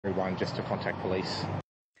everyone just to contact police.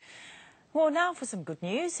 Well, now for some good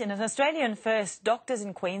news. In an Australian first, doctors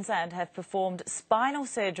in Queensland have performed spinal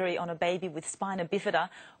surgery on a baby with spina bifida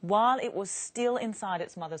while it was still inside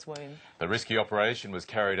its mother's womb. The risky operation was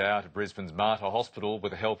carried out at Brisbane's Mater Hospital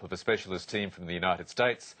with the help of a specialist team from the United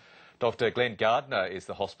States. Dr. Glenn Gardner is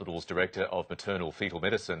the hospital's Director of Maternal Fetal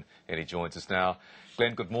Medicine, and he joins us now.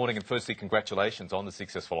 Glenn, good morning, and firstly, congratulations on the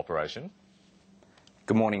successful operation.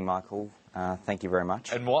 Good morning, Michael. Thank you very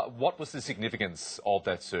much. And what was the significance of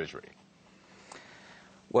that surgery?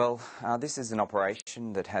 Well, this is an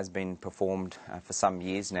operation that has been performed for some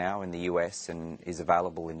years now in the US and is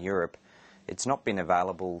available in Europe. It's not been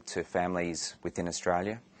available to families within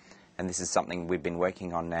Australia, and this is something we've been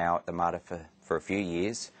working on now at the Mater for a few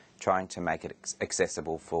years, trying to make it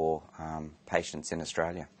accessible for patients in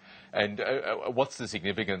Australia. And what's the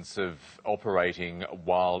significance of operating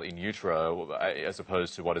while in utero, as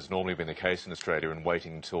opposed to what has normally been the case in Australia and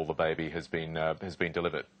waiting until the baby has been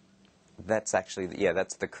delivered? That's actually,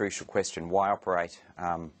 that's the crucial question. Why operate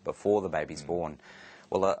before the baby's born?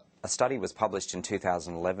 Well, a study was published in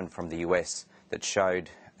 2011 from the US that showed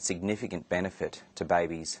significant benefit to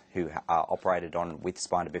babies who are operated on with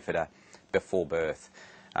spina bifida before birth.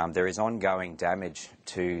 There is ongoing damage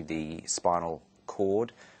to the spinal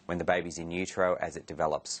cord when the baby's in utero as it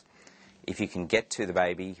develops. If you can get to the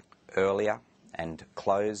baby earlier and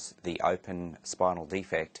close the open spinal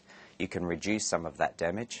defect, you can reduce some of that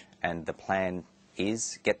damage, and the plan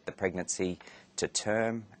is get the pregnancy to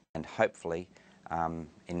term and hopefully,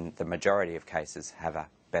 in the majority of cases, have a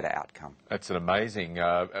better outcome. That's an amazing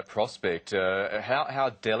prospect.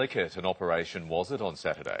 How delicate an operation was it on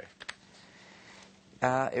Saturday?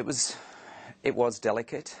 It was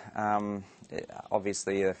delicate.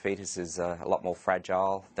 Obviously, the fetus is a lot more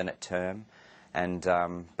fragile than at term, and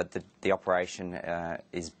but the operation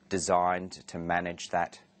is designed to manage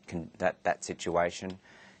that situation.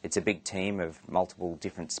 It's a big team of multiple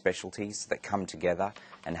different specialties that come together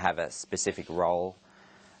and have a specific role.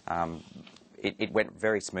 It went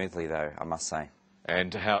very smoothly, though, I must say.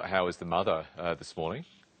 And how is the mother this morning?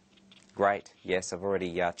 Great. Yes, I've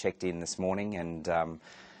already checked in this morning, and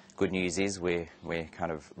good news is we're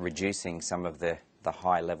kind of reducing some of the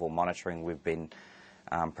high-level monitoring we've been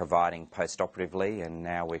providing post-operatively, and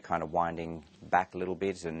now we're kind of winding back a little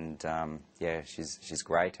bit, and yeah, she's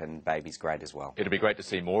great, and baby's great as well. It'd be great to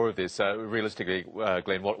see more of this. Realistically,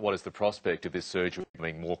 Glenn, what is the prospect of this surgery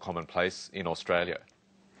becoming more commonplace in Australia?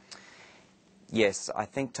 Yes, I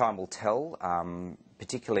think time will tell,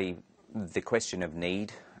 particularly the question of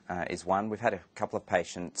need is one. We've had a couple of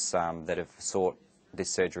patients that have sought this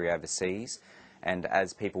surgery overseas, and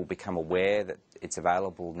as people become aware that it's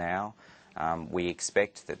available now, we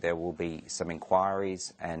expect that there will be some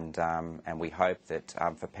inquiries, and we hope that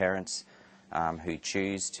for parents who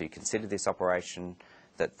choose to consider this operation,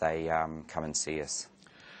 that they come and see us.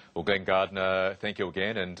 Well, Glenn Gardner, thank you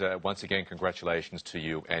again, and once again, congratulations to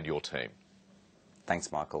you and your team.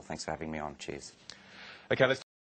 Thanks, Michael. Thanks for having me on. Cheers. Okay, let's